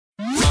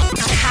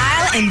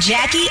and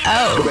Jackie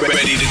O.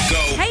 Ready to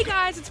go. Hey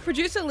guys, it's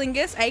producer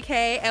Lingus,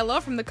 aka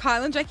Ella from the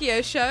Kyle and Jackie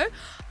O Show.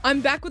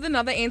 I'm back with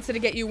another answer to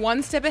get you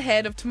one step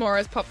ahead of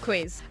tomorrow's pop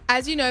quiz.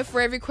 As you know,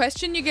 for every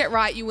question you get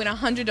right, you win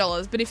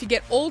 $100, but if you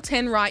get all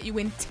 10 right, you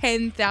win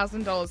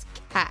 $10,000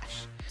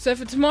 cash. So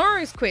for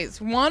tomorrow's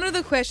quiz, one of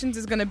the questions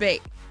is going to be,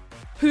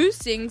 who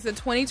sings the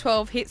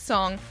 2012 hit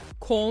song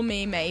Call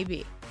Me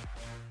Maybe?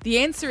 The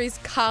answer is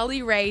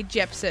Carly Rae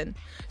Jepsen.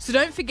 So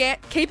don't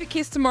forget, keep it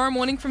kissed tomorrow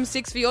morning from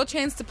 6 for your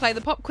chance to play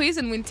the pop quiz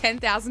and win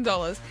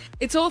 $10,000.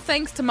 It's all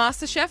thanks to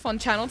MasterChef on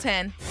Channel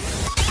 10.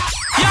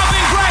 Y'all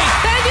been great.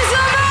 Thank you so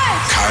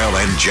much! Kyle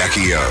and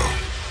Jackie O.